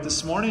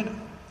This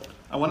morning,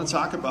 I want to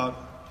talk about,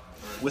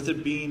 with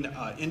it being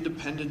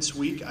Independence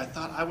Week, I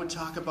thought I would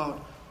talk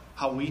about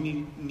how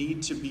we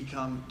need to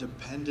become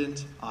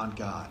dependent on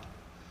God.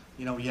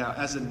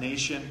 As a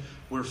nation,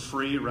 we're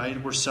free,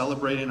 right? We're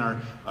celebrating our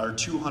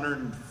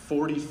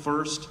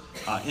 241st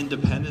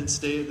Independence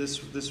Day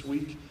this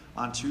week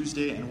on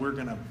Tuesday, and we're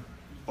going to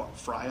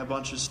fry a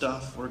bunch of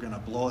stuff. We're going to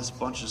blow a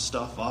bunch of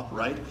stuff up,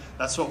 right?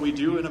 That's what we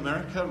do in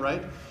America,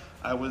 right?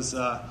 I was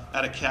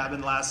at a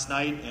cabin last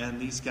night, and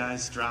these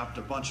guys dropped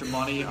a bunch of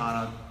money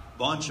on a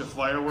bunch of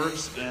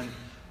fireworks, and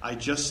I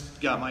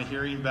just got my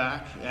hearing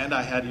back, and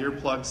I had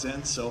earplugs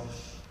in, so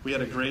we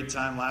had a great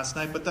time last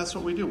night. But that's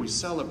what we do. We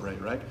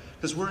celebrate, right?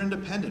 Because we're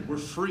independent. We're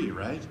free,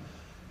 right?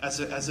 As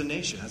a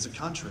nation, as a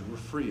country, we're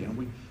free,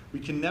 and we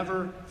can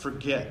never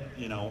forget,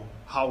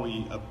 how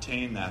we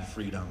obtain that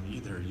freedom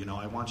either.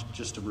 I want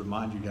just to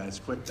remind you guys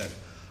quick that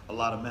a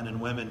lot of men and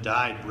women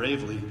died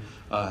bravely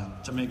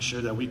to make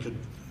sure that we could,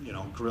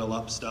 grill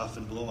up stuff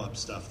and blow up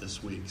stuff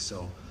this week.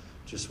 So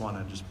just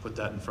want to put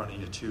that in front of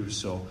you too.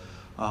 So,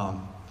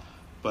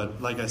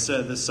 but like I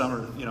said, this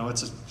summer,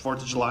 it's a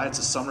 4th of July. It's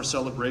a summer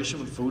celebration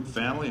with food,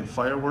 family, and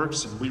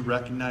fireworks. And we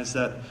recognize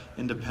that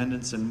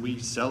independence and we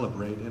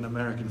celebrate in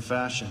American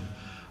fashion.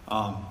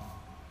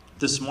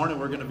 This morning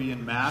we're going to be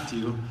in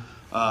Matthew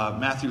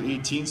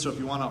 18. So if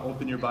you want to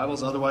open your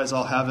Bibles, otherwise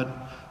I'll have it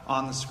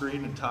on the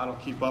screen and Todd will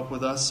keep up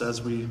with us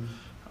as we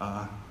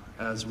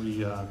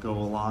go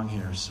along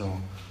here. So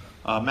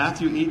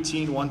Matthew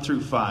 18, 1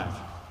 through 5.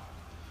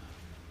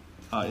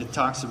 It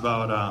talks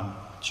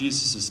about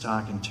Jesus is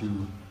talking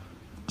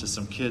to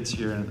some kids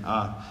here, and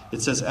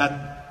it says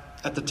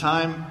at that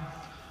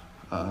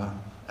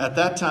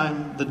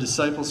time the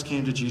disciples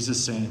came to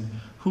Jesus saying,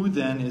 "Who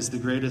then is the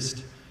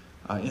greatest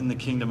in the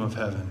kingdom of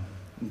heaven?"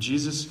 And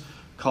Jesus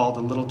called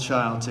a little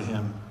child to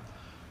him,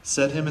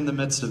 set him in the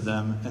midst of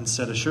them, and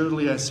said,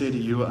 "Assuredly I say to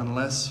you,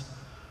 unless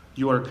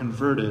you are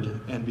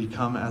converted and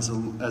become as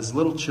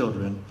little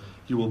children,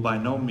 you will by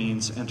no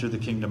means enter the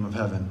kingdom of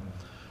heaven.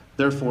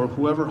 Therefore,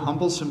 whoever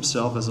humbles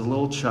himself as a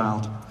little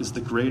child is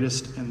the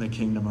greatest in the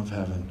kingdom of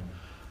heaven.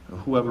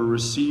 Whoever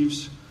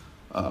receives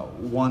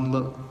one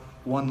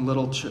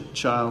little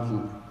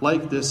child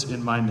like this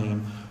in my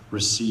name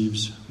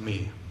receives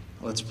me."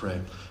 Let's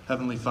pray.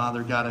 Heavenly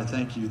Father, God, I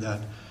thank you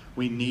that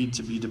we need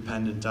to be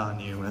dependent on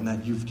you and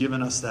that you've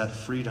given us that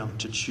freedom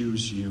to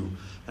choose you.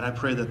 And I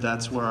pray that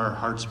that's where our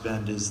heart's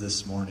bend is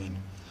this morning.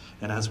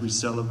 And as we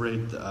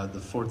celebrate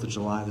the 4th of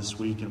July this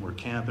week, and we're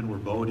camping, we're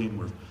boating,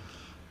 we're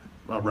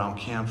around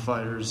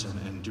campfires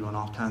and doing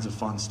all kinds of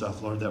fun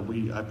stuff, Lord,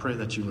 I pray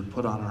that you would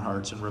put on our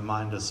hearts and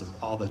remind us of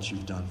all that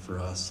you've done for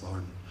us,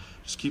 Lord.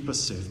 Just keep us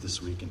safe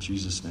this week. In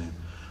Jesus' name,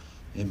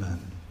 amen.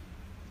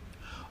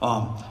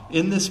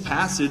 In this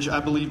passage,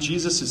 I believe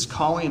Jesus is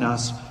calling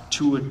us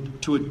to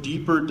a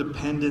deeper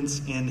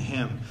dependence in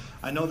him.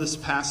 I know this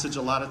passage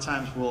a lot of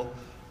times we'll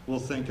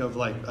think of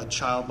like a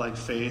childlike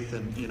faith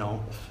and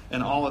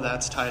all of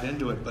that's tied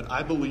into it. But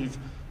I believe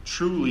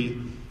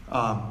truly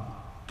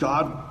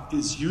God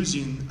is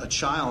using a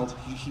child.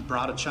 He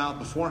brought a child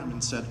before him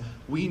and said,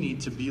 we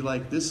need to be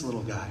like this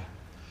little guy.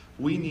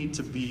 We need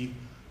to be,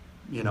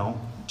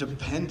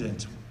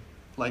 dependent.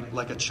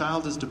 Like a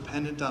child is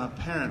dependent on a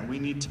parent, we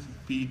need to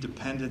be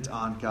dependent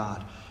on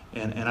God.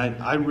 And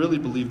I really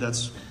believe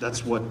that's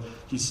what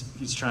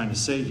he's trying to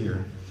say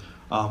here.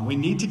 We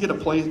need to get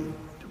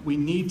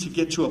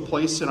to a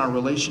place in our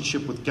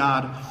relationship with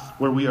God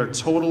where we are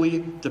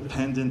totally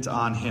dependent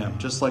on him.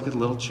 Just like a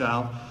little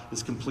child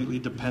is completely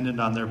dependent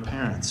on their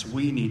parents,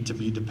 we need to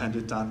be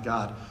dependent on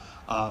God.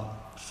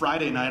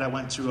 Friday night I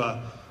went to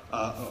a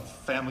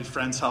family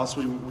friend's house.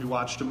 We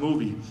watched a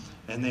movie,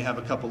 and they have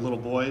a couple little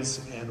boys,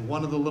 and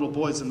one of the little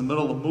boys in the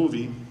middle of the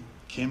movie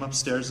came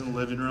upstairs in the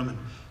living room, and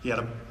he had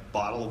a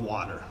bottle of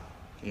water.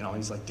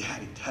 He's like,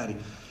 Daddy.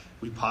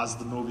 We paused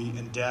the movie,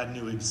 and Dad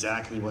knew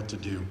exactly what to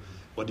do.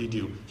 What did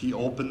he do? He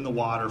opened the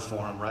water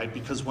for him, right?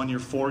 Because when you're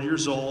 4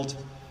 years old,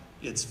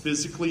 it's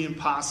physically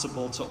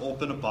impossible to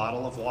open a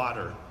bottle of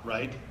water,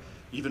 right?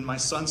 Even my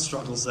son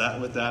struggles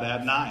with that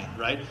at 9,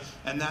 right?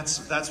 And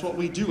that's what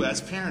we do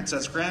as parents,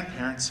 as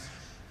grandparents.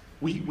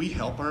 We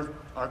help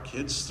our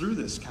kids through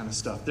this kind of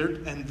stuff.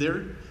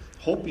 They're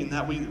hoping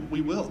that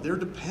we will. They're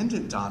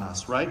dependent on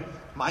us, right?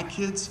 My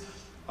kids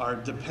are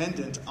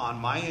dependent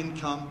on my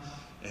income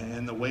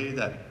and the way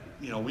that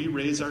we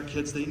raise our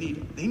kids. They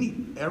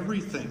need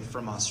everything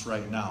from us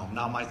right now.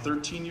 Now, my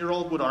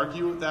 13-year-old would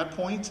argue at that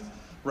point,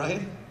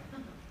 right?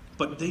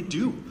 But they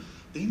do.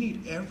 They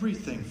need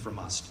everything from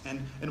us.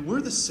 And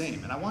we're the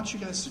same. And I want you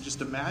guys to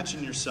just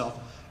imagine yourself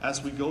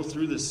as we go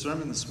through this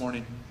sermon this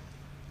morning.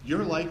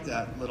 You're like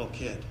that little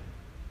kid.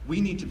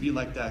 We need to be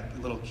like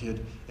that little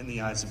kid in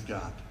the eyes of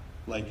God.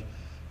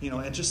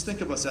 And just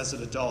think of us as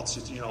adults.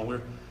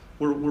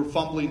 We're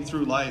fumbling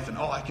through life and,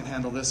 I can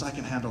handle this, I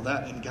can handle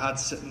that. And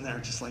God's sitting there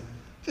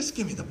just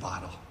give me the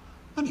bottle.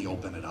 Let me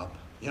open it up.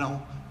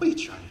 What are you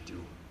trying to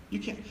do? You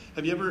can't.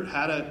 Have you ever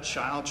had a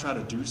child try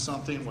to do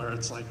something where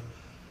it's like,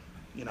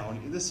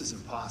 this is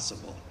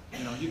impossible.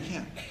 You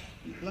can't.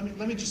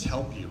 Let me just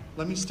help you.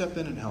 Let me step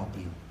in and help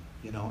you.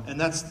 And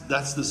that's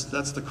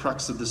the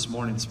crux of this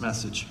morning's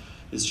message.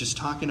 Is just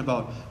talking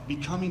about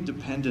becoming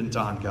dependent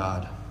on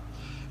God.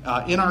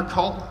 In our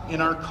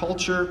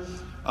culture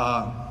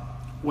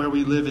where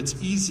we live, it's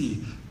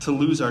easy to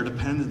lose our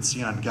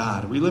dependency on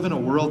God. We live in a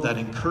world that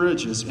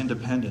encourages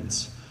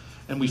independence,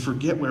 and we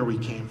forget where we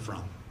came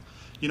from.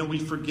 We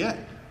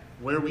forget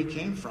where we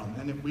came from,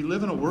 and we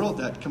live in a world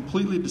that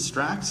completely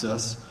distracts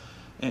us,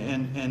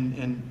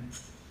 and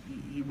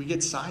we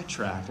get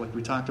sidetracked, like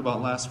we talked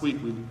about last week.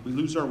 We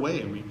lose our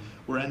way.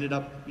 We're ended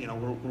up,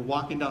 we're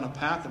walking down a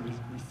path, and we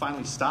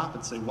finally stop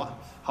and say, "What?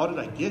 How did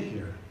I get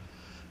here?"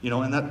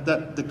 And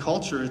that the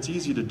culture, it's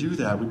easy to do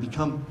that. We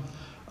become,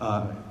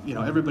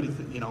 everybody.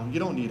 You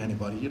don't need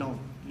anybody.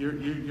 You're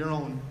your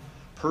own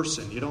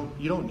person. You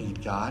don't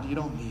need God.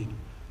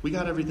 We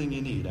got everything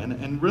you need.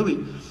 And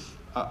really,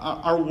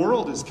 our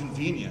world is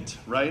convenient,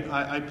 right?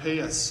 I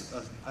pay I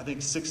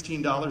think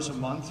 $16 a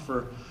month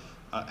for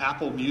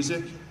Apple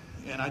Music,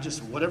 and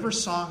whatever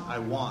song I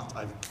want,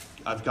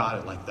 I've got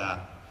it like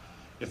that.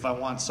 If I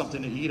want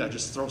something to eat, I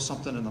just throw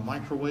something in the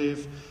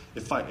microwave.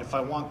 If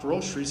I want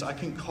groceries, I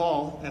can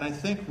call, and I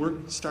think we're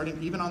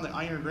starting, even on the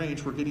Iron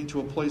Range, we're getting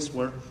to a place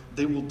where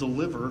they will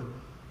deliver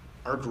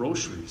our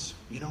groceries.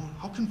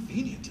 How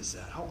convenient is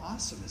that? How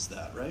awesome is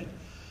that, right?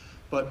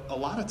 But a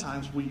lot of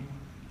times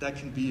it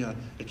can be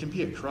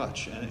a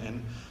crutch,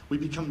 and we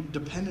become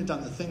dependent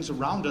on the things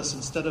around us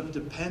instead of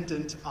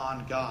dependent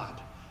on God.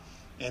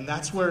 And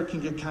that's where it can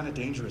get kind of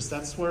dangerous.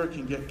 That's where it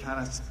can get kind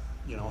of,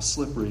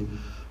 slippery.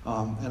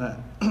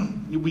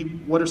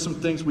 What are some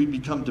things we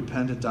become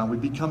dependent on? We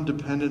become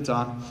dependent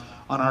on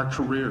our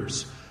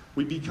careers.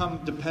 We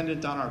become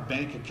dependent on our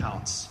bank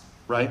accounts,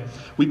 right?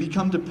 We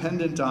become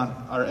dependent on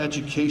our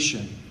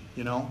education,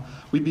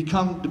 We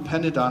become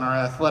dependent on our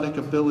athletic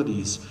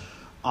abilities,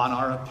 on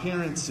our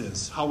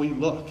appearances, how we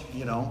look,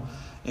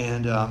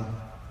 and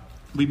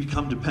we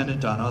become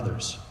dependent on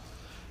others.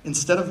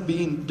 Instead of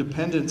being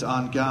dependent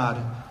on God,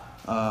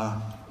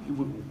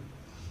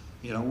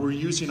 we're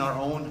using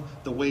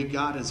the way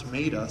God has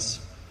made us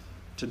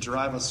to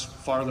drive us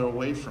farther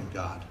away from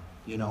God,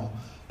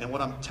 And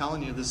what I'm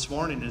telling you this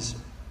morning is,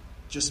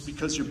 just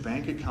because your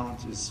bank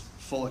account is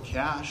full of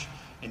cash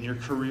and your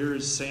career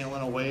is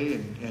sailing away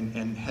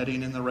and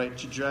heading in the right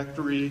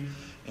trajectory,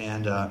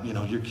 and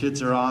your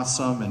kids are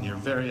awesome and you're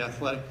very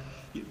athletic,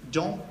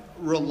 don't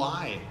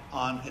rely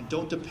on and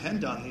don't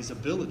depend on these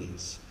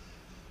abilities.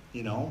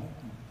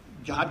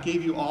 God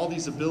gave you all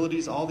these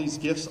abilities, all these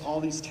gifts, all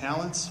these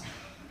talents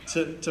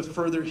to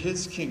further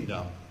His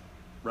kingdom,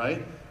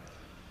 right?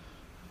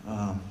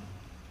 Right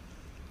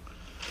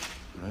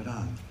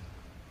on.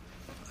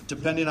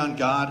 Depending on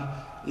God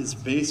is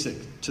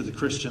basic to the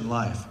Christian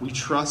life. We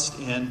trust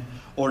in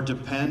or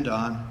depend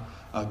on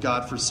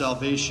God for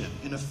salvation.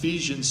 In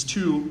Ephesians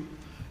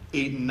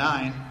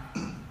 2:8-9,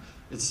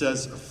 it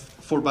says,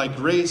 "For by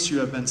grace you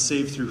have been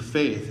saved through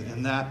faith,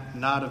 and that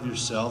not of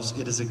yourselves,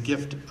 it is a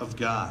gift of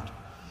God,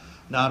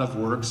 not of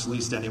works,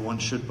 lest anyone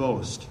should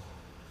boast."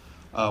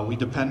 We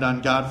depend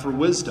on God for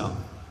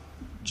wisdom.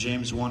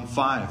 James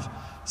 1:5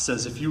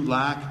 says,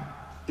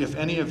 if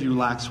any of you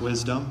lacks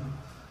wisdom,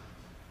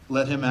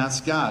 let him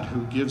ask God,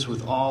 who gives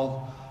to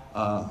all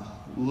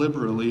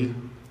liberally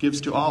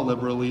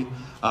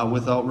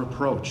without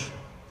reproach,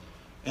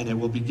 and it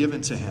will be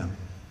given to him.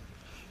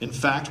 In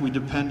fact, we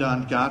depend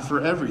on God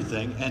for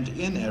everything and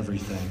in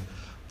everything.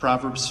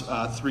 Proverbs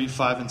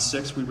 3:5 and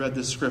 6, we read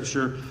this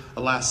scripture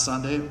last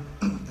Sunday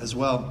as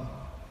well.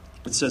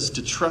 It says,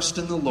 "To trust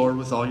in the Lord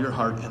with all your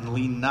heart and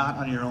lean not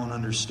on your own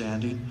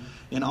understanding.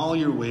 In all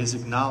your ways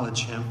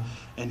acknowledge Him,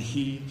 and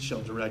He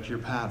shall direct your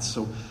paths."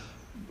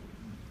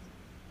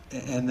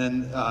 And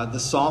then the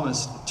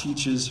psalmist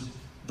teaches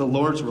the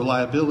Lord's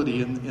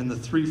reliability in the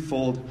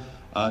threefold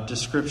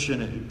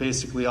description.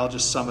 Basically, I'll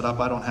just sum it up.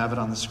 I don't have it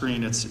on the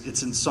screen.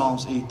 It's in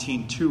Psalms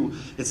 18:2.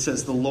 It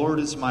says, "The Lord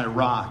is my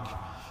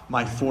rock,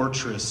 my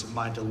fortress,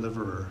 my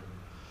deliverer."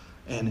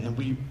 And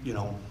we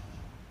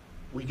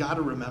got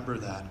to remember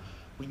that.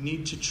 We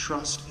need to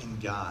trust in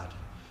God.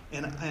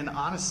 And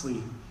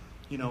honestly,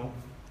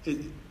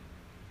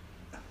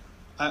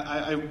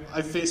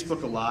 I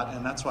Facebook a lot,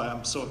 and that's why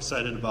I'm so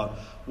excited about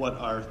what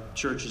our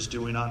church is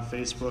doing on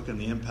Facebook and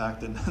the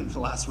impact. And the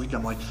last week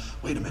I'm like,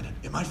 wait a minute,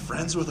 am I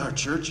friends with our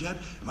church yet?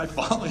 Am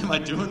I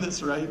doing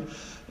this right?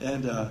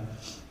 And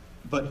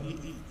but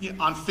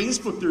on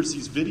Facebook there's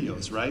these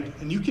videos, right?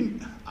 And you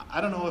can,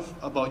 I don't know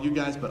about you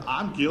guys, but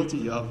I'm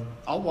guilty of,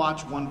 I'll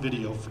watch one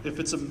video.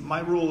 My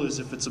rule is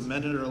if it's a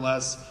minute or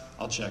less,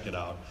 I'll check it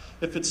out.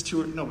 If it's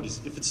 2 or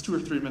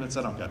 3 minutes,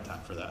 I don't got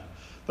time for that.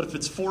 But if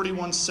it's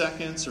 41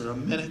 seconds or a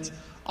minute,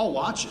 I'll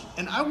watch it.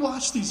 And I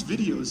watch these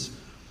videos,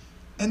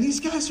 and these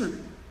guys are,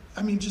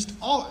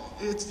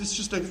 it's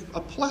just a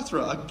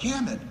plethora, a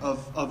gamut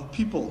of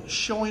people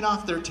showing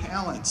off their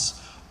talents,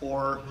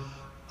 or,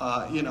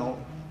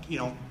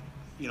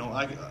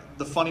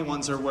 the funny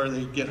ones are where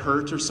they get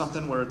hurt or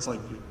something, where it's like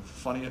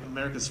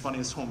America's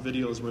Funniest Home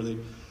Videos, where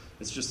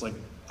it's just like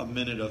a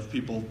minute of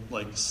people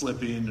like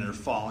slipping or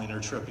falling or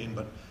tripping.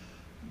 But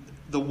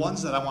the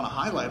ones that I want to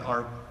highlight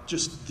are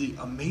just the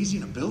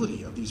amazing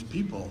ability of these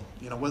people.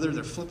 Whether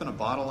they're flipping a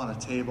bottle on a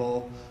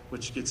table,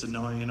 which gets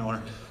annoying,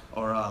 or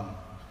I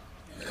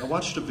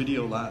watched a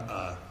video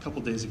a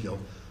couple days ago.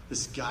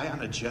 This guy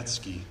on a jet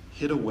ski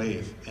hit a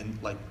wave and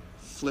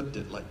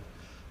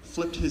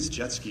flipped his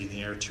jet ski in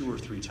the air 2 or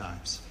 3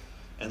 times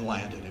and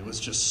landed. It was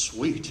just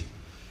sweet.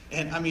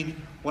 And I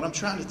mean, what I'm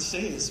trying to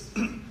say is,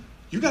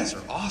 you guys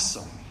are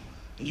awesome.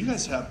 And you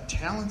guys have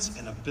talents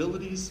and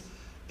abilities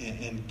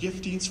and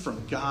giftings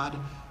from God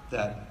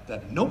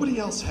that nobody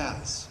else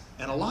has.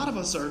 And a lot of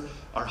us are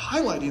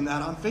highlighting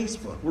that on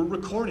Facebook. We're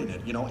recording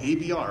it.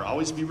 ABR,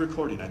 always be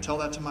recording. I tell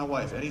that to my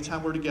wife.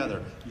 Anytime we're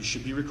together, you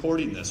should be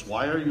recording this.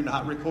 Why are you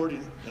not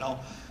recording?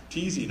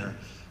 Teasing her.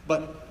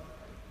 But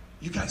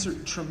you guys are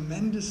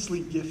tremendously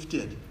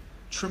gifted,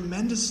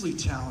 tremendously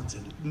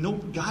talented.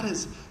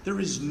 There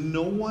is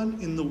no one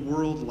in the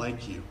world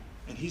like you.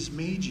 And He's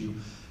made you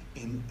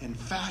and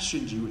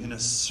fashioned you in a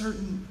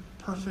certain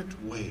perfect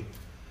way.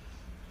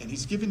 And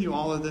He's given you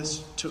all of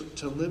this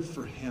to live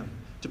for Him,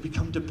 to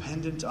become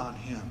dependent on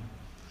Him.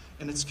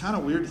 And it's kind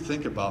of weird to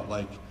think about,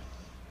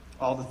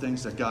 all the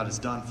things that God has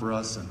done for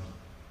us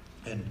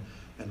and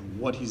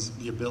what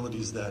the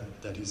abilities that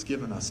He's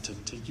given us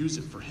to use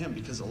it for Him,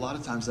 because a lot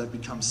of times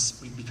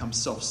we become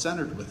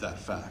self-centered with that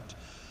fact.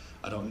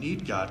 I don't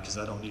need God because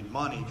I don't need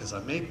money, because I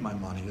make my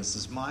money. This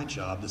is my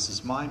job. This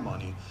is my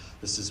money.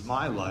 This is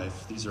my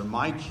life. These are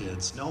my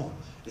kids. No,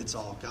 it's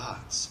all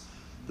God's.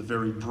 The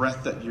very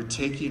breath that you're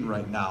taking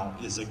right now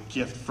is a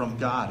gift from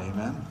God.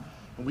 Amen?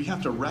 And we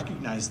have to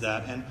recognize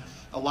that. And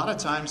a lot of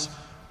times,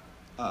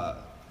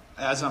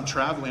 as I'm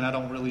traveling, I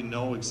don't really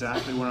know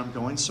exactly where I'm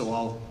going,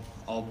 so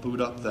I'll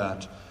boot up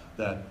that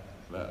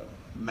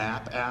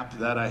map app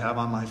that I have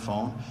on my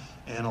phone.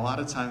 And a lot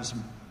of times,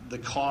 the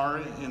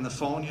car in the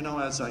phone,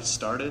 as I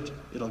start it,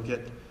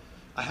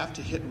 I have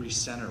to hit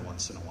recenter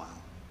once in a while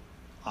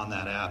on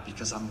that app,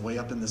 because I'm way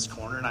up in this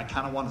corner and I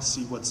kind of want to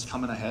see what's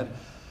coming ahead.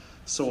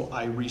 So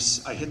I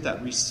hit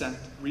that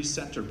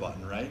recenter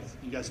button, right?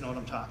 You guys know what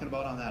I'm talking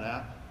about on that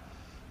app?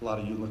 A lot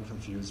of you look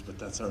confused, but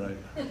that's all right.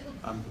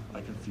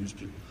 I confuse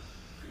people.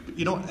 But,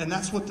 and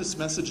that's what this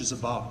message is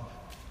about.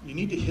 You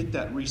need to hit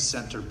that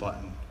recenter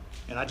button.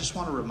 And I just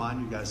want to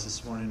remind you guys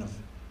this morning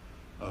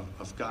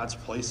of God's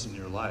place in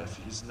your life.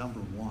 He's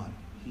number one.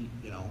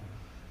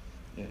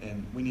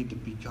 And we need to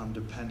become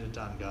dependent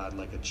on God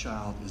like a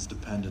child is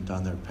dependent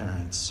on their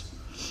parents.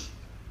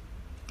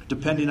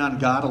 Depending on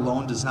God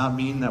alone does not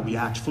mean that we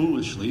act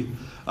foolishly.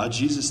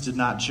 Jesus did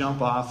not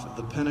jump off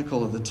the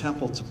pinnacle of the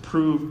temple to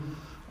prove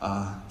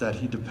that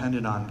He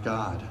depended on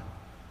God.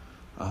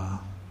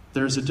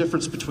 There's a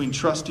difference between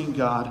trusting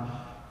God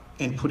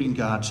and putting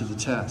God to the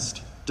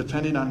test.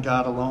 Depending on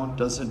God alone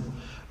doesn't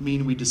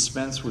mean we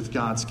dispense with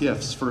God's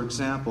gifts. For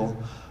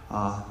example,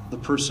 the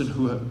person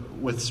who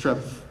with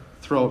strep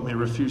throat may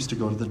refuse to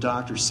go to the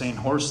doctor, saying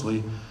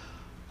hoarsely,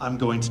 "I'm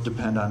going to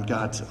depend on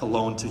God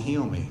alone to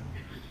heal me."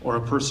 Or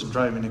a person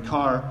driving a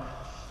car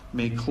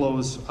may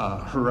close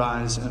her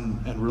eyes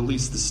and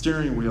release the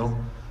steering wheel,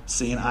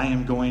 saying, "I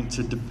am going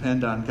to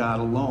depend on God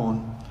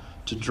alone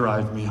to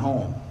drive me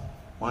home."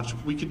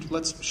 Should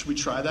we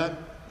try that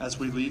as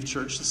we leave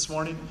church this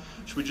morning?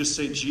 Should we just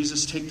say,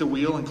 "Jesus, take the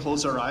wheel," and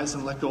close our eyes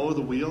and let go of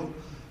the wheel?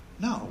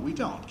 No, we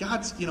don't.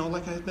 God's,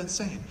 like I've been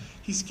saying,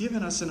 He's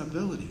given us an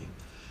ability.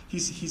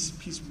 He's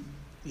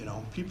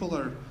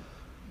people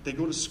they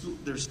go to school.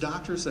 There's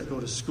doctors that go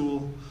to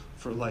school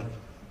for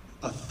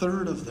a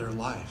third of their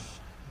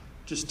life,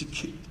 just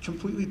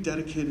completely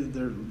dedicated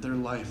their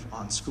life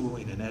on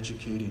schooling and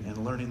educating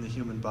and learning the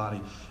human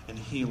body and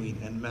healing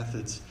and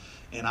methods.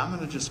 And I'm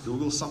going to just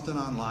Google something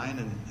online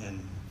and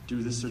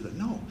do this or that.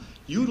 No,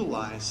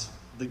 utilize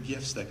the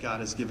gifts that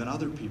God has given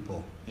other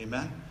people.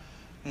 Amen?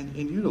 And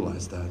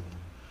utilize that.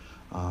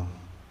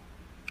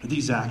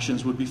 These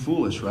actions would be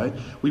foolish, right?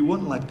 We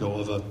wouldn't let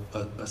go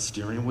of a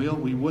steering wheel.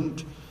 We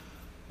wouldn't,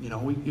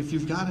 if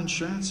you've got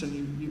insurance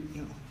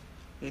and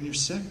and you're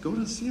sick, go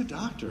to see a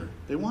doctor.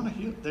 They want to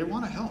heal. They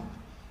want to help.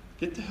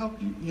 Get the help.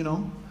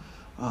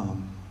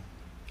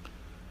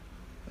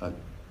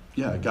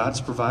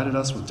 God's provided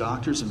us with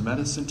doctors and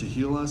medicine to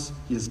heal us.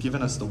 He has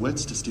given us the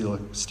wits to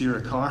steer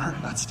a car.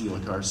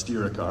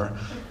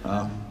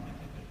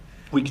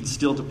 We can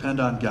still depend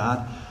on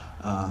God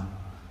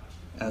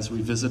as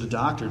we visit a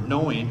doctor,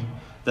 knowing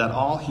that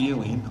all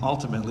healing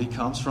ultimately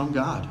comes from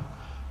God.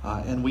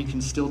 And we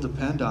can still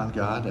depend on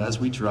God as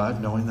we drive,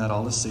 knowing that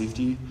all the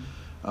safety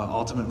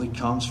ultimately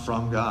comes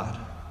from God.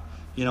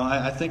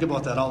 I think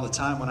about that all the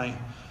time when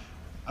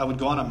I would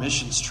go on a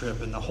missions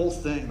trip, and the whole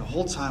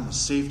time was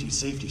safety,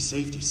 safety,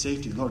 safety,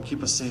 safety. Lord,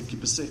 keep us safe,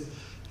 keep us safe.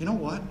 You know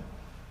what?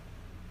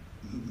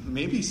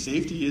 Maybe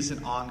safety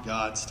isn't on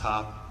God's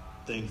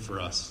top thing for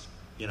us.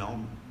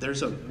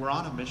 We're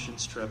on a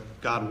missions trip.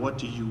 God, what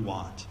do you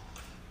want?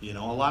 A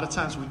lot of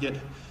times we get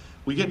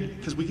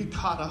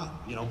caught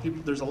up.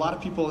 There's a lot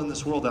of people in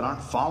this world that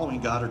aren't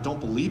following God or don't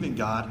believe in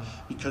God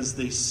because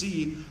they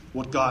see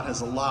what God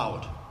has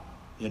allowed,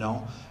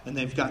 and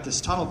they've got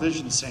this tunnel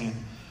vision saying,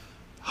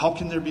 how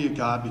can there be a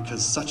God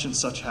because such and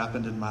such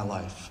happened in my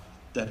life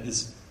that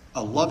is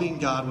A loving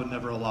God would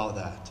never allow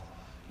that.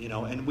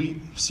 And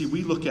we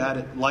look at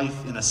it,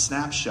 life in a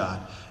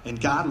snapshot, and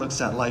God looks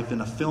at life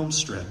in a film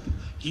strip.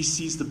 He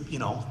sees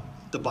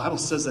the Bible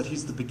says that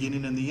he's the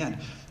beginning and the end.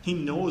 He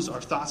knows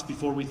our thoughts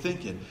before we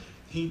think it.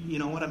 You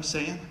know what I'm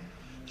saying?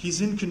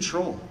 He's in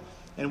control.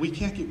 And we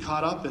can't get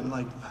caught up in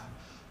like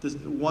this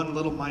one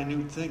little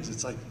minute things.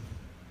 It's like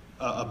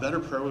a better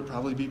prayer would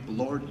probably be,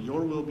 Lord,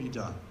 your will be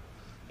done.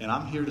 And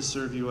I'm here to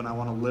serve you, and I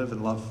want to live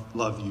and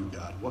love you,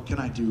 God. What can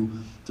I do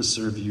to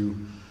serve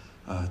you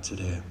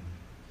today?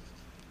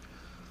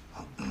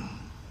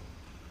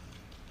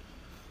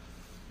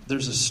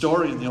 There's a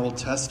story in the Old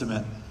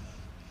Testament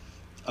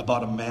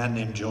about a man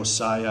named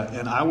Josiah,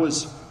 and I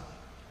was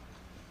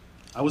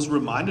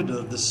reminded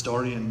of this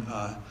story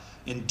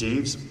in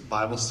Dave's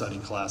Bible study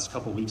class a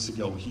couple weeks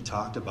ago. He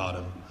talked about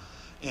him.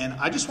 And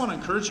I just want to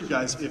encourage you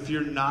guys, if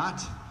you're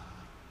not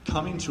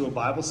coming to a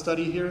Bible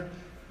study here,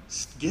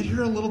 get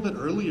here a little bit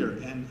earlier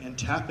and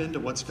tap into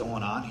what's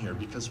going on here.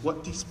 Because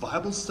what these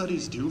Bible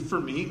studies do for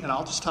me, and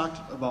I'll just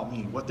talk about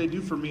me, what they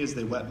do for me is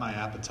they whet my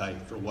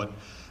appetite for what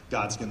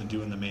God's going to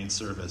do in the main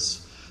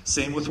service.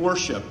 Same with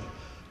worship.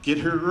 Get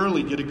here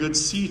early, get a good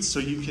seat so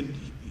you can,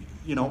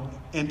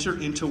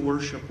 enter into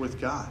worship with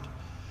God.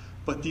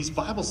 But these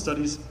Bible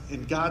studies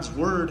in God's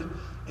Word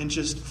and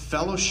just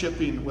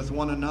fellowshipping with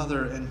one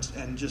another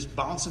and just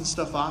bouncing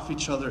stuff off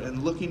each other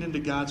and looking into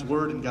God's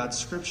Word and God's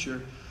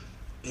Scripture,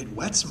 it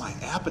whets my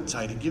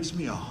appetite. It gives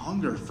me a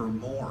hunger for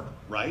more,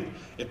 right?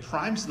 It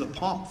primes the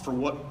pump for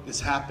what is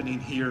happening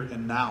here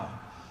and now.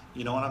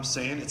 You know what I'm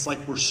saying? It's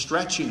like we're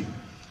stretching,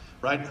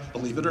 right?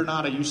 Believe it or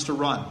not, I used to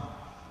run.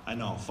 I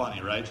know,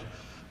 funny, right?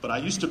 But I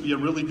used to be a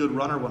really good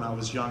runner when I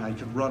was young. I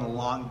could run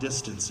long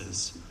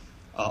distances,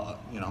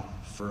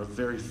 for a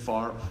very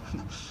far.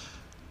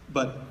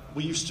 But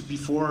we used to,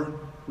 before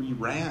we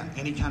ran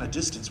any kind of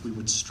distance, we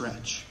would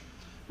stretch.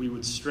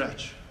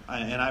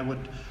 And I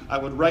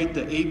would write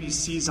the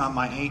ABCs on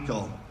my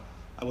ankle.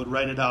 I would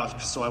write it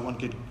out so I wouldn't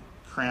get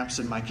cramps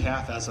in my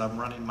calf as I'm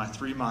running my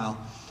 3 mile.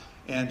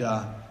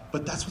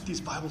 But that's what these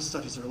Bible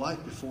studies are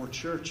like before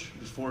church,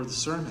 before the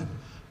sermon.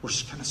 We're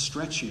just kind of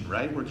stretching,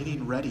 right? We're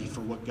getting ready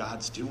for what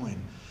God's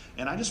doing.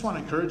 And I just want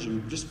to encourage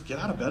you, just get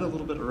out of bed a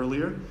little bit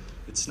earlier.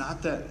 It's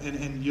not that,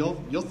 and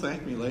you'll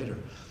thank me later.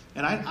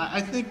 And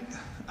I think,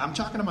 I'm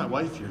talking to my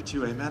wife here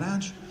too, amen,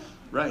 Ange?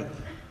 Right.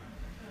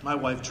 My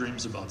wife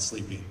dreams about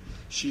sleeping.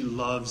 She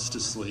loves to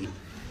sleep.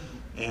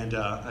 And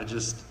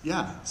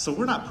so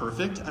we're not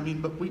perfect. I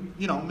mean, but we,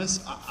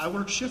 I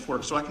work shift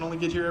work, so I can only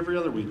get here every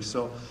other week.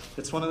 So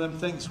it's one of them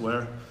things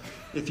where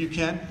if you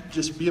can,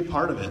 just be a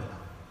part of it.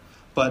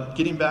 But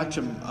getting back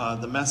to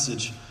the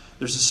message,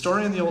 there's a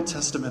story in the Old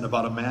Testament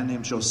about a man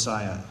named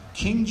Josiah.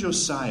 King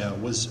Josiah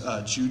was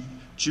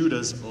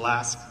Judah's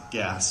last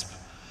gasp.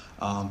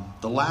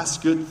 The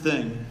last good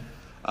thing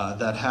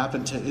that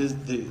happened to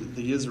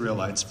the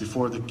Israelites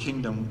before their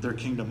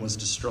kingdom was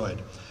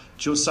destroyed.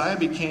 Josiah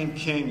became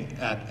king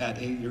at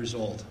 8 years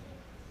old.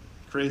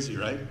 Crazy,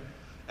 right?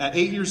 At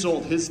 8 years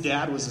old, his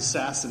dad was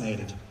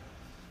assassinated.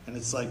 And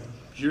it's like,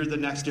 you're the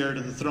next heir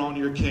to the throne,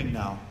 you're king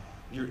now.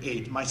 You're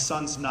 8. My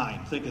son's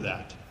 9. Think of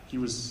that. He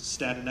was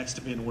standing next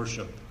to me in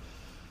worship.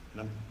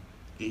 And I'm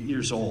 8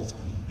 years old,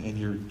 and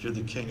you're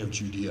the king of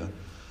Judea.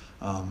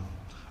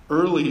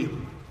 Early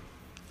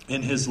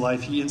in his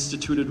life, he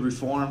instituted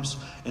reforms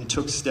and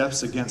took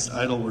steps against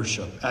idol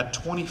worship. At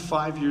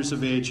 25 years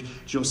of age,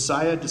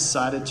 Josiah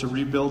decided to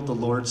rebuild the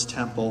Lord's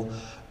temple,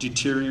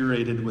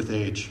 deteriorated with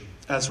age.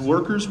 As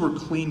workers were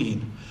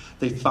cleaning,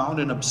 they found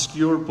an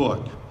obscure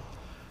book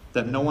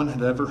that no one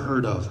had ever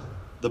heard of,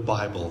 the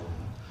Bible,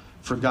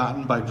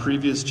 forgotten by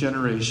previous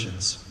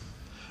generations.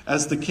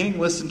 As the king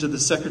listened to the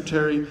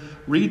secretary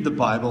read the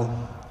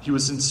Bible, he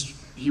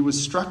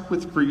was struck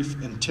with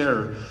grief and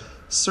terror,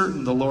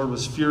 certain the Lord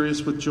was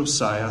furious with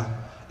Josiah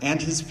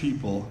and his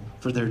people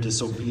for their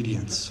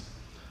disobedience.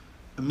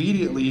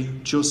 Immediately,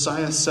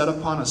 Josiah set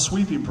upon a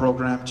sweeping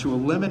program to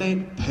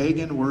eliminate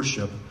pagan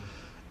worship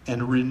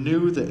and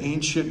renew the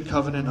ancient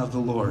covenant of the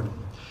Lord.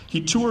 He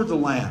toured the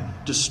land,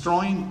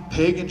 destroying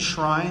pagan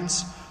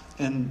shrines,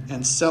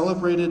 and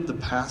celebrated the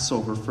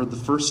Passover for the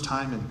first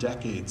time in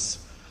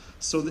decades.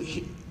 So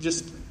that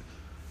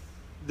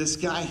this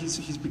guy,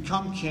 he's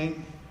become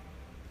king,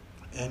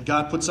 and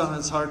God puts on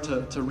his heart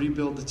to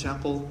rebuild the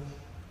temple.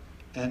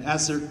 And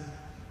as they're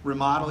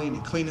remodeling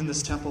and cleaning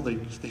this temple, they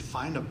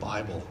find a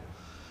Bible.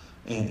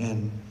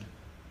 And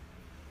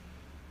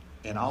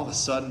all of a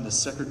sudden, the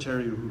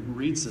secretary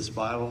reads this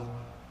Bible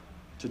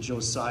to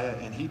Josiah,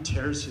 and he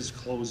tears his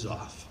clothes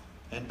off.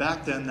 And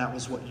back then, that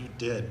was what you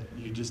did.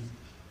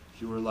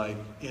 You were like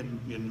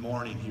in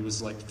mourning. He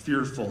was like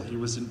fearful. He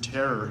was in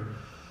terror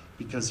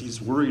because he's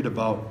worried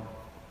about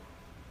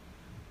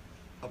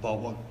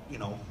what,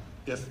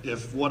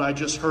 if what I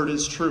just heard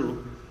is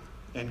true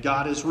and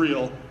God is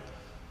real,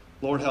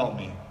 Lord help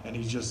me. And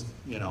he just,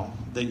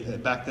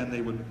 back then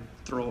they would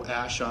throw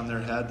ash on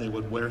their head. They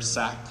would wear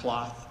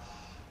sackcloth.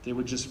 They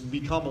would just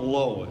become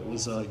low. It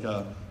was like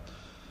a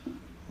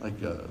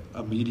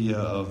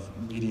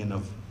median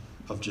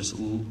of just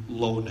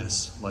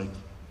lowness. Like,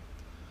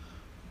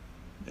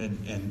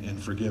 and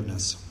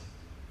forgiveness.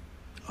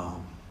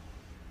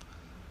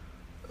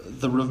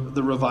 The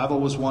revival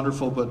was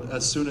wonderful, but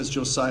as soon as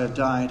Josiah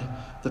died,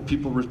 the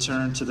people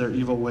returned to their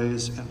evil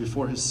ways, and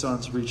before his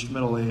sons reached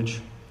middle age,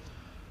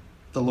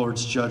 the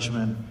Lord's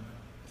judgment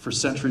for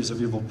centuries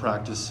of evil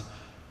practice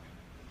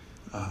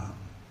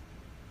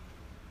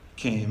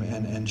came,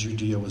 and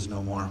Judea was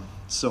no more.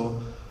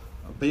 So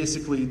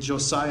basically,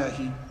 Josiah,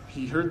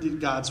 he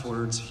heard God's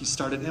words. He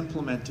started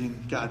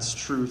implementing God's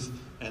truth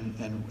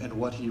and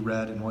what he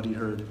read and what he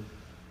heard.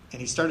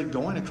 And he started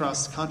going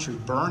across the country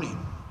burning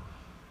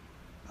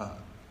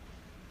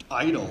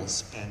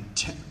idols and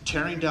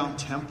tearing down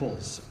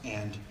temples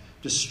and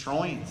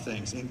destroying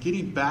things and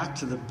getting back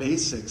to the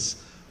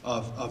basics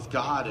of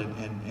God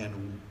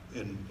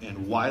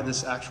and why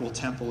this actual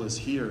temple is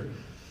here.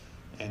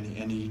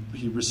 And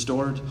he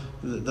restored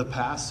the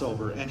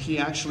Passover. And he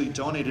actually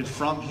donated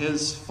from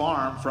his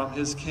farm, from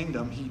his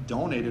kingdom, he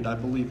donated, I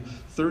believe,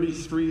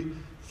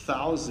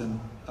 33,000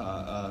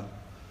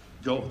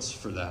 goats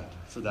for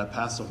that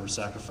Passover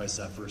sacrifice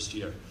that first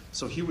year.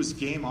 So he was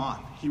game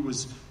on.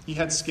 He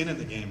had skin in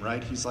the game,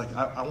 right? He's like,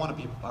 I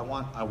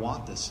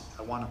want this.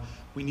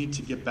 We need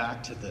to get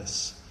back to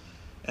this.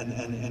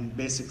 And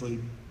basically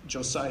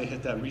Josiah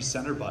hit that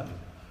recenter button,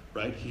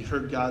 right? He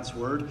heard God's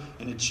word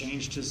and it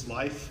changed his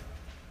life,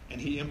 and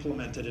he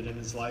implemented it in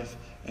his life,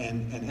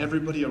 and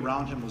everybody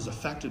around him was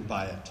affected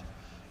by it.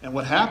 And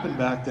what happened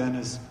back then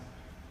is,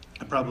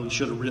 I probably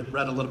should have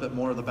read a little bit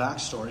more of the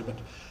backstory, but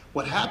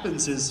what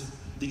happens is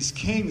these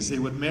kings, they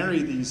would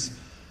marry these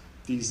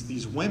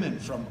women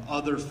from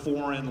other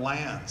foreign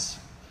lands.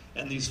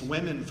 And these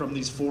women from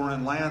these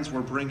foreign lands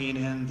were bringing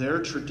in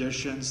their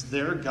traditions,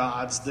 their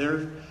gods,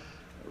 their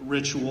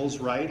rituals,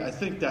 right? I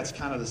think that's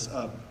kind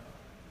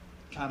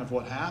of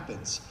what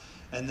happens.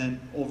 And then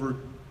over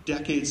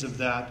decades of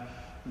that,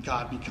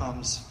 God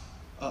becomes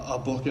a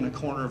book in a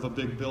corner of a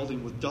big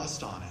building with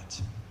dust on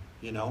it,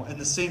 And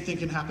the same thing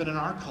can happen in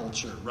our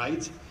culture,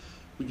 right?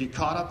 We get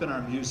caught up in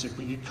our music,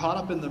 we get caught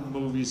up in the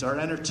movies, our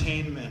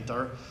entertainment,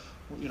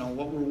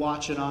 what we're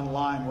watching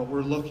online, what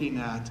we're looking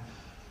at.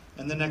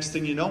 And the next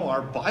thing you know,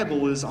 our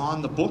Bible is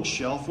on the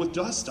bookshelf with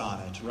dust on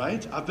it,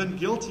 right? I've been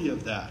guilty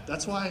of that.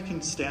 That's why I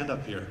can stand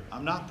up here.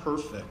 I'm not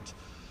perfect.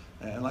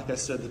 And like I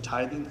said, the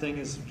tithing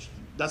thing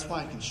that's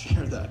why I can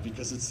share that,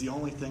 because it's the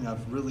only thing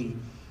I've really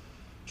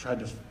tried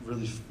to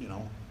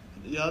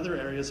the other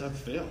areas I've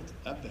failed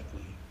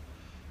epically.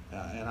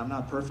 And I'm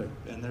not perfect.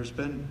 And there's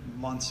been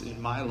months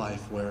in my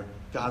life where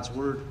God's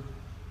word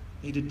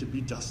needed to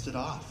be dusted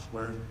off,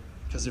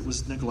 because it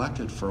was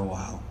neglected for a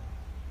while.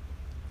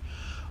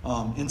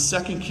 In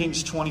 2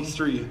 Kings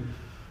 23,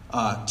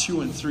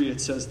 2 and 3,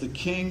 it says, the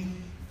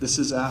king, this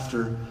is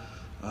after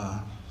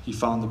he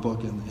found the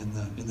book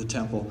in the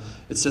temple.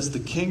 It says, the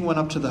king went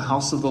up to the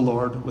house of the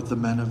Lord with the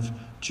men of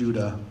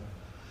Judah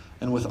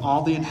and with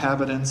all the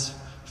inhabitants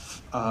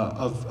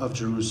of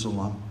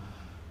Jerusalem,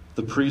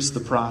 the priests, the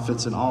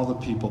prophets, and all the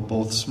people,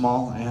 both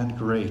small and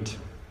great.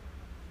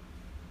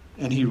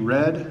 And he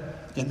read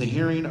in the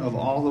hearing of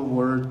all the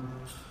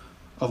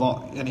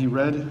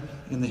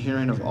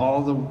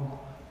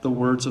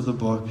words of the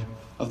book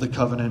of the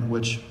covenant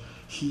which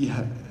he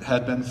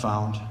had been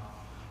found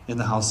in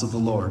the house of the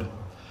Lord.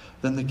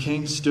 Then the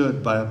king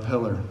stood by a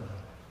pillar,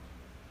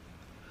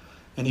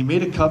 and he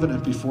made a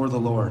covenant before the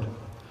Lord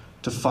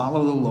to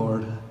follow the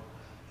Lord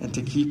and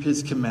to keep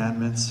his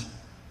commandments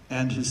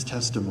and his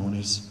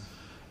testimonies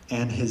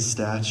and his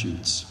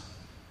statutes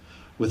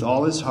with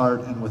all his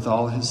heart and with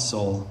all his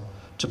soul,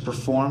 to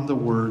perform the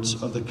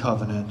words of the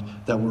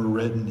covenant that were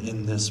written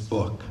in this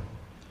book.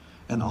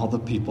 And all the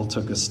people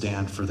took a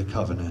stand for the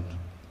covenant.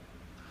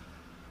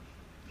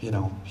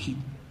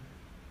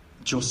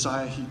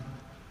 Josiah,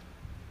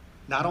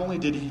 not only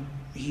did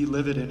he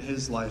live it in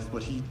his life,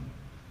 but he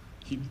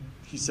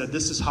said,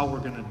 this is how we're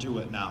going to do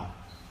it now.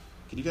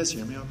 Can you guys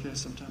hear me okay?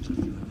 Sometimes I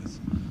feel like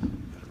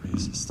I've got to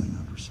raise this thing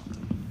up or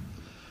something.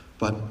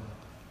 But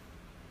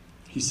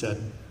he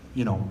said,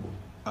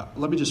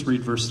 let me just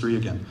read verse 3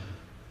 again.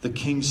 The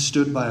king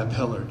stood by a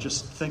pillar.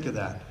 Just think of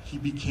that. He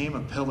became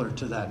a pillar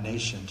to that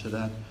nation,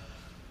 to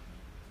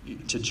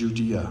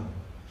Judea.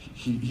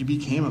 He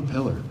became a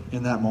pillar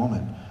in that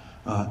moment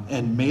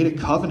and made a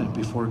covenant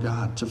before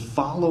God to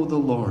follow the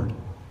Lord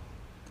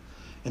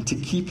and to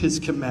keep his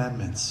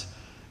commandments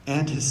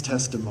and his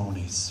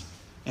testimonies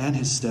and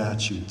his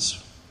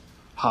statutes.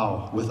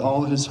 How? With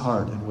all his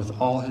heart and with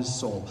all his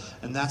soul.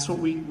 And that's what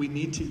we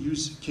need to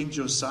use King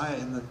Josiah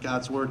in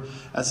God's word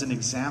as an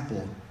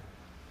example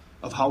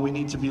of how we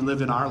need to be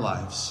living our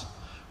lives.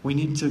 We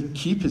need to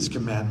keep his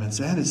commandments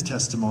and his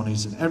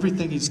testimonies and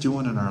everything he's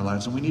doing in our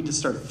lives. And we need to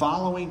start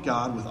following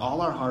God with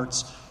all our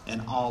hearts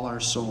and all our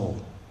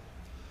soul.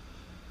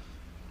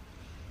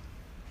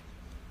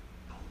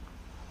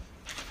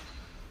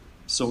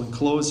 So in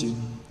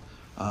closing,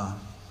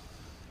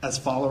 as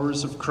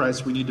followers of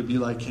Christ, we need to be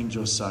like King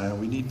Josiah.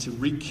 We need to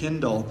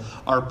rekindle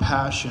our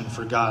passion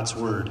for God's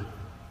word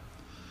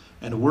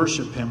and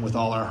worship him with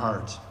all our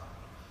heart.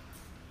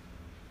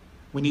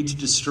 We need to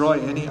destroy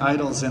any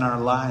idols in our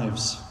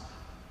lives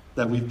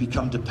that we've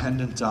become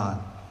dependent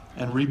on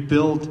and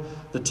rebuild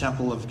the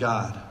temple of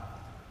God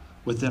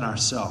within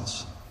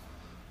ourselves.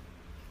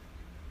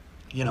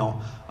 You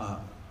know,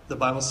 the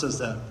Bible says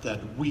that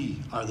we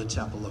are the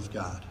temple of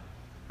God,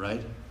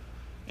 right?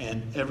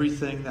 And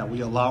everything that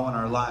we allow in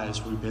our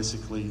lives, we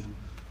basically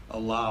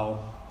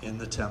allow in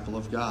the temple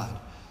of God.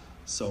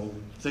 So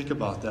think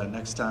about that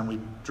next time we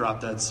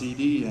drop that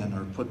CD in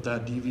or put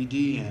that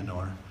DVD in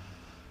or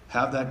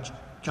have that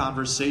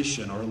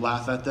conversation or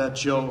laugh at that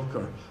joke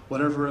or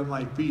whatever it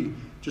might be.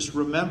 Just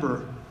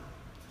remember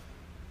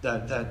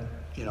that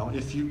you know,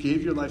 if you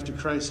gave your life to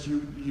Christ,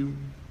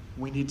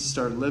 we need to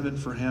start living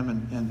for Him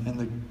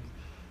and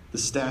the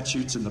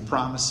statutes and the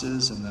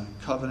promises and the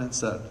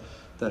covenants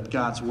that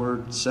God's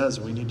Word says.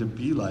 We need to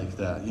be like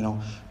that. You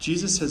know,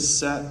 Jesus has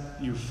set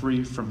you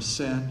free from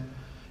sin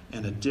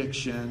and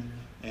addiction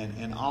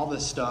and all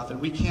this stuff,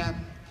 and we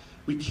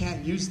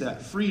can't use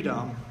that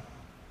freedom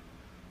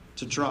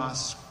to draw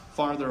us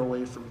farther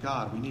away from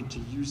God. We need to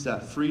use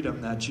that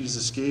freedom that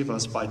Jesus gave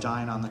us by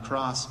dying on the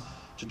cross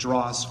to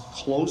draw us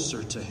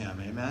closer to Him.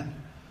 Amen?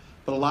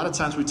 But a lot of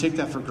times we take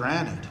that for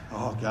granted.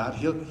 Oh, God,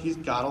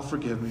 God will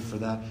forgive me for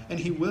that. And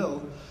He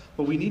will.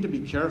 But we need to be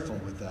careful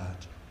with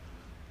that.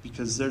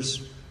 Because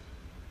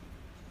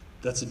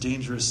that's a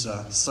dangerous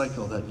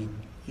cycle that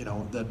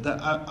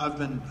that I've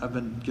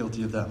been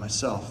guilty of that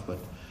myself. But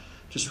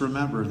just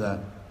remember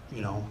that,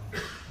 you know,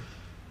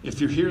 if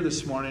you're here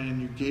this morning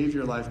and you gave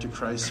your life to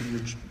Christ and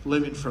you're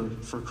living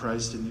for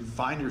Christ and you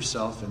find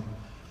yourself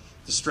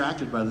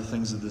distracted by the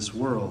things of this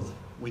world,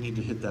 we need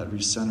to hit that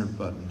recenter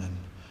button.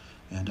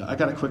 And I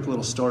got a quick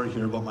little story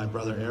here about my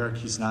brother Eric.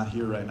 He's not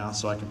here right now,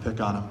 so I can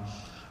pick on him.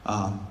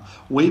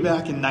 Way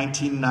back in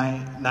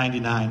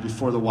 1999,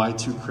 before the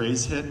Y2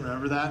 craze hit,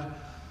 remember that?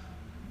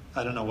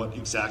 I don't know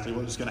exactly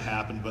what was going to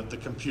happen, but the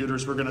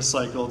computers were going to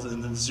cycle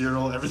and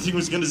then everything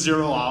was going to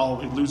zero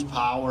out. We'd lose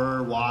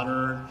power,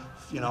 water,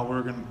 you know, we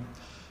were going to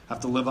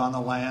have to live on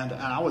the land.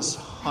 And I was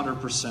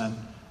 100%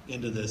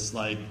 into this,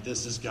 like,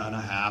 this is going to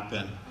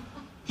happen.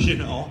 You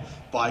know,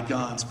 buy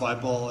guns, buy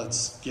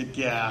bullets, get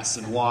gas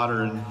and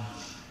water, and,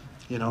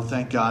 you know,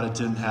 thank God it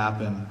didn't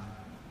happen.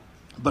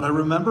 But I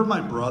remember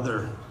my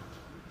brother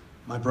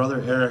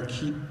Eric,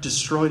 he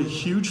destroyed a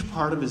huge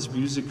part of his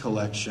music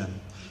collection.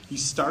 He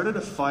started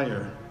a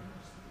fire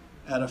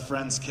at a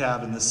friend's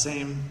cabin, the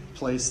same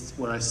place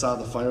where I saw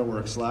the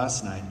fireworks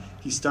last night.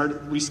 We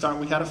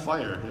had a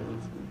fire. It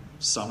was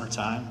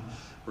summertime.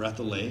 We're at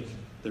the lake.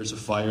 There's a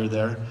fire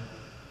there.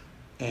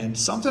 And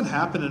something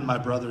happened in my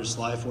brother's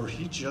life where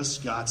he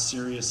just got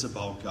serious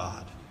about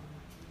God.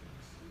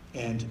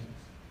 And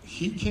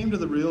he came to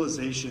the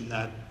realization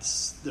that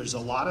there's a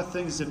lot of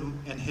things in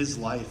his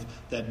life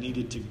that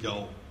needed to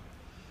go.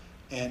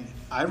 And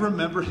I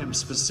remember him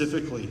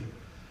specifically.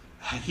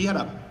 He had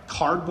a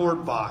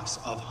cardboard box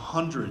of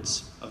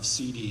hundreds of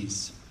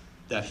CDs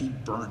that he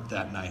burnt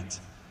that night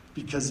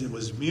because it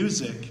was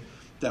music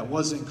that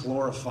wasn't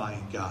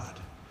glorifying God.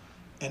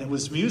 And it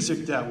was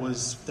music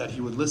that he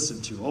would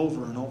listen to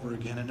over and over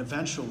again. And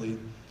eventually,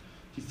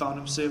 he found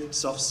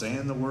himself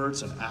saying the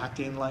words and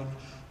acting like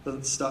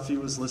the stuff he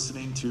was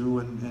listening to.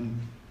 And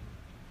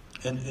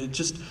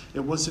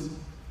it wasn't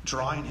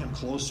drawing him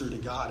closer to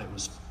God.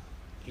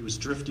 He was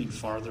drifting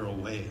farther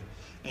away.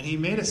 And he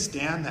made a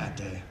stand that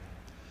day.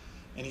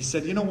 And he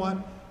said, you know what?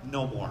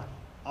 No more.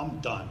 I'm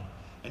done.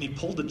 And he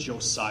pulled a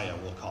Josiah,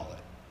 we'll call it.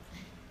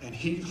 And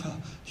he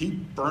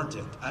burnt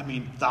it. I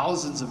mean,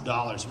 thousands of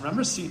dollars.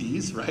 Remember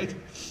CDs, right?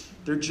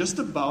 They're just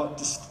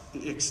about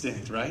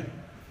extinct, right?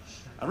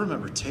 I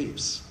remember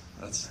tapes.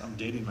 I'm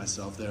dating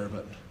myself there,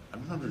 but I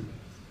remember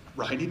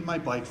riding my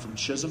bike from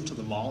Chisholm to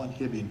the mall in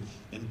Hibbing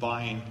and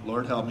buying,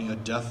 Lord help me, a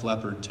Def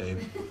Leppard tape.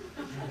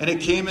 And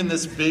it came in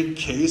this big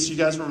case. You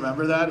guys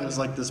remember that? It was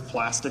like this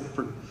plastic.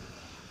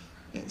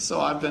 So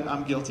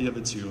I'm guilty of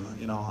it too.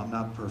 You know, I'm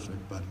not perfect,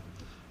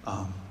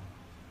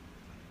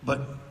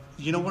 but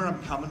you know where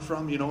I'm coming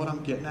from? You know what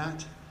I'm getting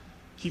at?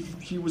 He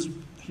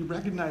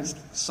recognized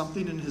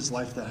something in his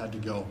life that had to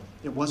go.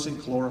 It wasn't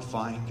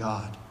glorifying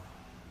God.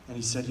 And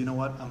he said, you know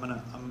what?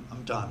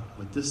 I'm done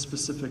with this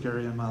specific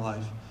area in my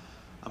life.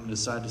 I'm going to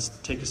decide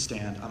to take a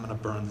stand. I'm going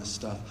to burn this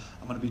stuff.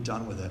 I'm going to be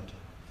done with it.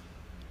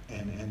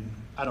 And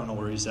I don't know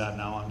where he's at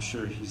now. I'm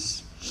sure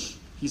he's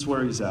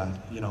where he's at.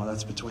 You know,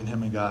 that's between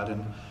him and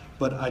God.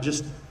 But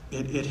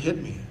it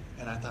hit me.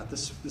 And I thought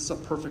this is a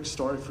perfect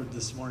story for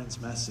this morning's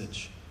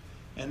message.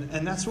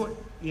 And that's what,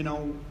 you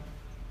know,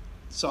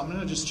 so I'm going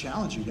to just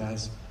challenge you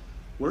guys.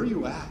 Where are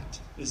you at?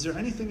 Is there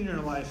anything in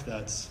your life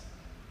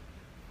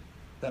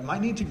that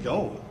might need to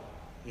go?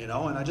 You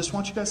know, and I just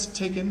want you guys to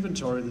take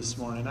inventory this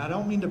morning. I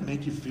don't mean to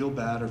make you feel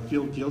bad or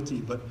feel guilty,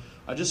 but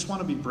I just want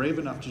to be brave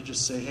enough to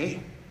just say, hey,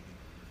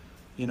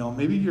 you know,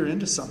 maybe you're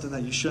into something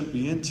that you shouldn't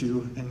be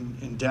into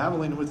and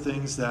dabbling with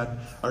things that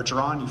are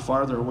drawing you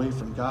farther away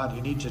from God.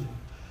 You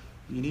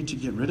need to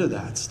get rid of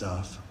that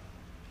stuff.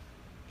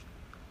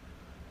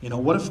 You know,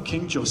 what if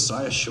King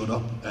Josiah showed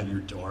up at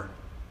your door?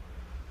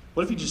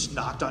 What if he just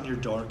knocked on your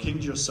door? King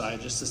Josiah,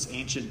 just this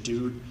ancient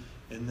dude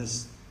in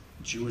this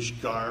Jewish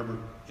garb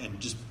and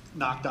just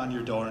knocked on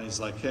your door and he's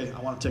like, hey,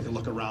 I want to take a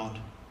look around.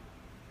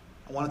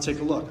 I want to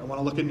take a look. I want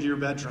to look into your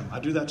bedroom. I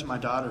do that to my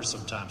daughter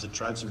sometimes. It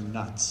drives her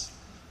nuts.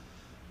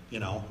 I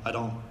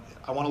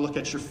want to look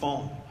at your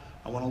phone.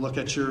 I want to look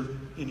at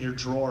in your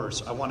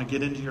drawers. I want to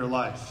get into your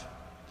life.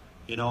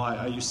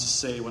 I used to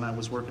say when I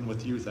was working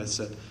with youth, I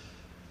said,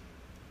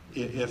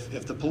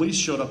 if the police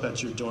showed up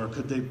at your door,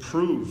 could they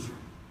prove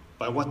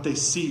by what they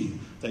see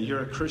that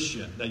you're a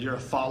Christian, that you're a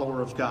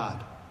follower of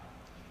God?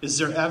 Is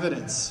there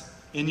evidence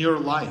in your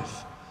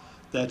life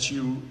that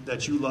you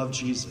love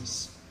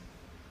Jesus?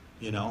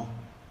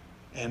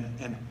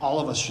 And all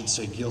of us should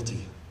say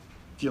guilty,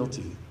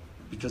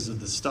 because of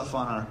the stuff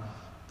on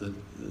the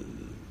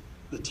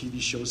TV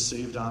shows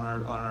saved on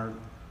our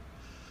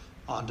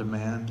on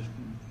demand,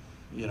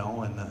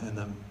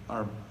 and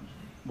our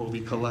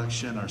movie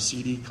collection, our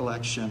CD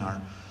collection,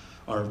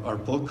 our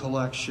book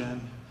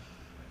collection,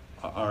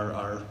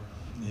 our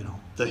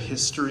the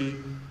history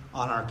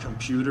on our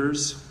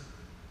computers,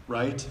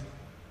 right?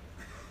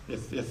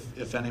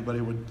 If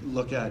anybody would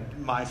look at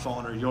my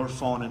phone or your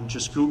phone and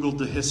just Googled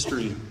the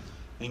history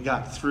and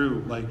got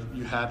through, like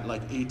you had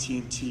like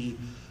AT&T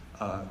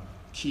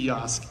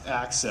kiosk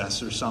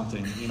access or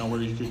something,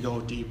 where you could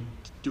go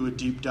do a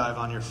deep dive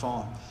on your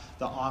phone.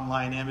 The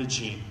online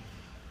imaging,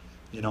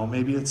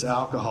 maybe it's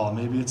alcohol,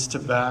 maybe it's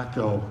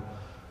tobacco,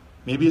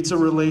 maybe it's a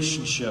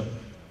relationship,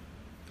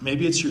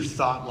 maybe it's your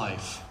thought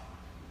life,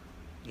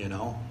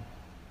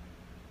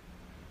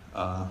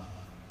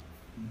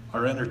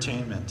 our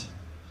entertainment,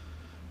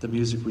 the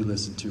music we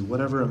listen to,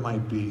 whatever it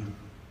might be.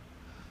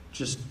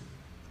 Just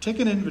take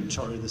an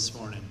inventory this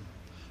morning.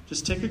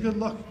 Just take a good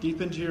look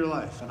deep into your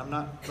life. And I'm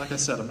not trying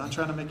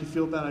to make you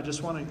feel bad. I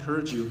just want to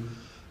encourage you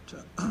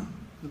to,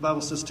 the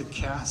Bible says to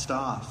cast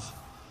off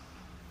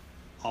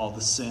all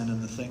the sin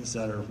and the things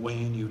that are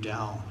weighing you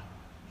down,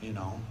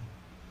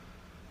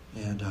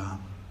 And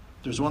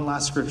there's one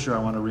last scripture I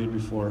want to read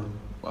before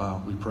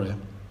we pray.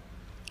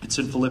 It's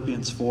in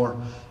Philippians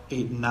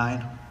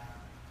 4:8-9.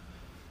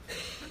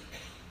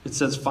 It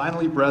says,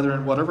 finally,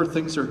 brethren, whatever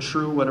things are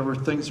true, whatever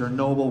things are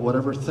noble,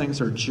 whatever things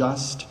are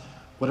just,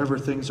 whatever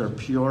things are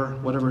pure,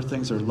 whatever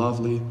things are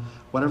lovely,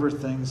 whatever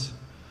things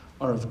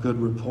are of good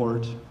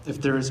report,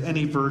 if there is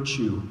any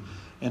virtue,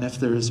 and if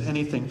there is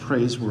anything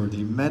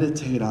praiseworthy,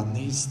 meditate on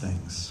these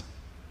things.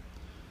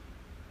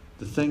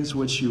 The things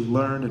which you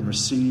learned and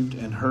received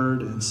and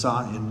heard and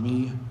saw in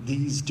me,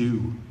 these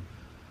do,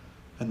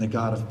 and the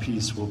God of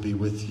peace will be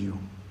with you.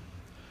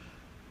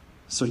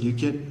 So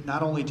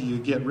not only do you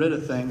get rid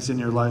of things in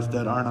your life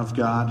that aren't of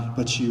God,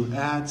 but you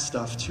add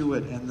stuff to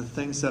it, and the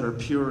things that are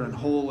pure and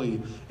holy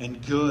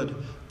and good,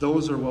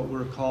 those are what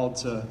we're called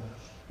to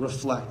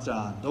reflect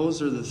on.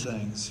 Those are the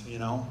things,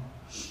 A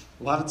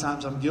lot of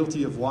times I'm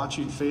guilty of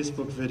watching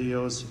Facebook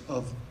videos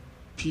of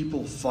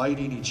people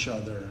fighting each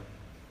other.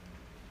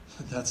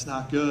 That's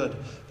not good.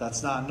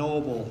 That's not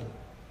noble.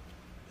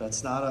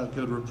 That's not a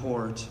good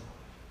report.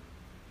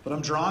 But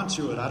I'm drawn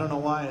to it. I don't know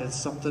why. It's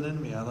something in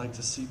me. I like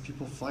to see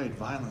people fight,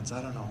 violence. I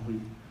don't know.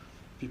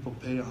 People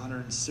pay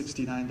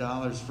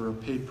 $169 for a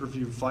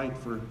pay-per-view fight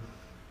for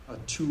a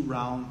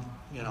 2-round,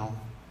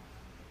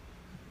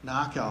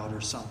 knockout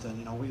or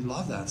something. We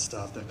love that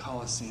stuff, that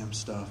Coliseum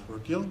stuff. We're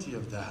guilty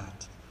of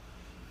that.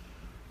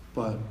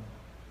 But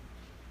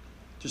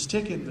just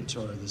take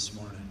inventory this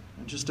morning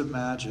and just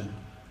imagine,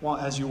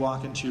 as you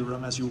walk into your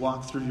room, as you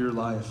walk through your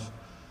life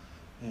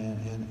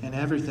and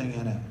everything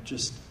in it,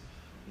 just,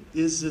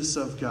 is this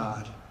of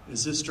God?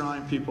 Is this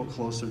drawing people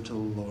closer to the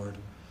Lord?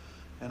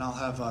 And I'll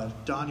have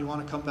Don, you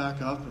want to come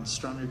back up and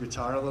strum your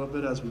guitar a little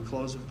bit as we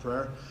close in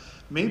prayer?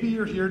 Maybe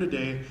you're here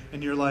today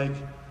and you're like,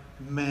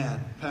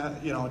 man,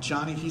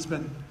 Johnny, he's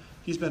been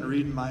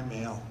reading my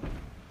mail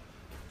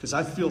because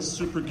I feel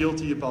super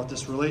guilty about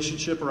this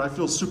relationship, or I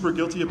feel super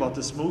guilty about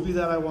this movie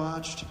that I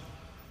watched,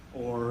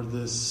 or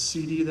this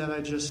CD that I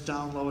just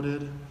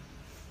downloaded,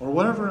 or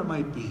whatever it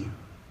might be.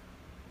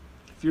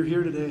 If you're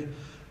here today,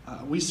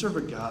 we serve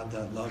a God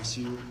that loves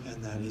you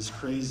and that is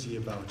crazy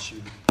about you.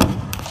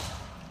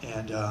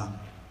 And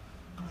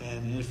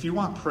if you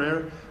want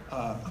prayer,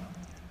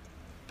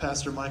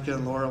 Pastor Micah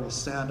and Laura will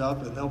stand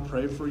up and they'll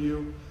pray for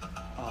you.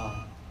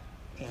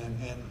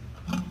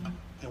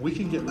 And we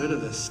can get rid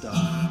of this stuff.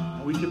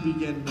 And we can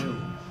begin new.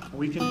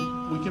 We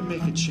can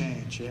make a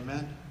change.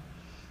 Amen?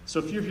 So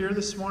if you're here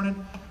this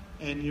morning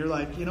and you're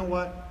like, you know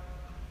what?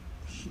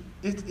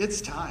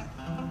 It's time.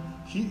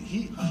 He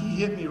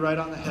hit me right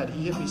on the head.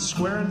 He hit me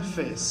square in the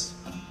face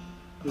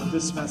with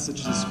this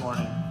message this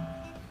morning.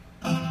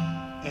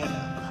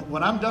 And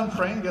when I'm done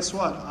praying, guess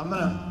what? I'm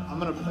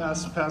gonna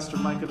ask Pastor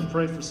Micah to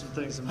pray for some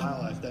things in my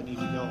life that need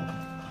to go.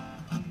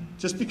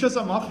 Just because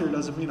I'm up here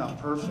doesn't mean I'm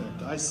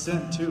perfect. I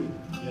sin too,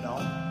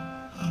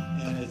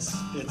 And it's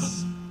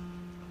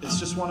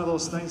just one of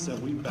those things that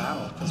we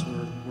battle because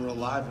we're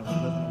alive and we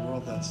live in a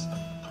world that's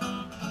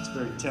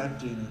very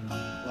tempting and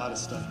a lot of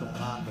stuff going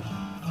on.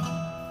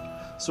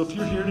 So if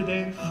you're here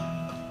today,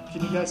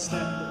 can you guys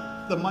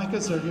stand? The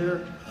Micahs are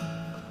here.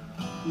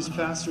 These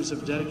pastors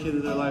have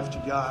dedicated their life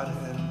to God,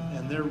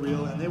 and they're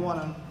real, and they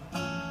want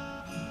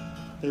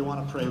they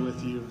want to pray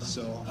with you.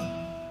 So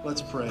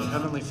let's pray.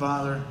 Heavenly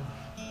Father,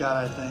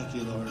 God, I thank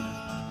you, Lord.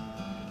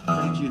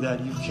 Thank you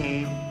that you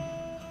came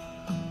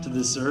to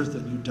this earth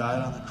and you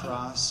died on the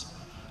cross.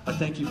 I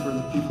thank you for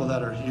the people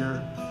that are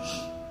here.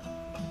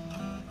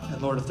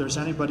 And Lord, if there's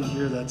anybody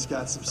here that's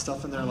got some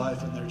stuff in their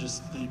life and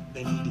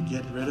they need to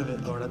get rid of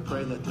it, Lord, I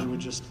pray that they would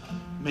just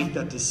make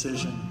that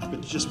decision.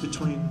 But just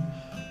between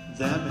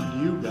them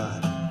and you,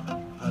 God,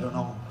 I don't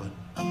know.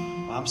 But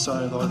I'm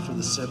sorry, Lord, for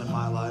the sin in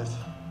my life.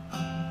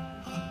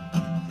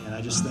 And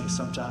I just think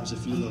sometimes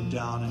if you look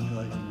down and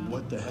you're like,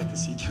 what the heck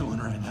is he doing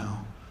right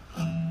now?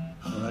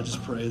 Lord, I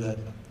just pray that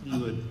you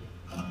would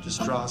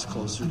just draw us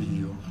closer to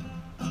you.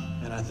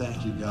 And I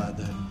thank you, God,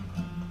 that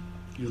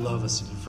you love us and you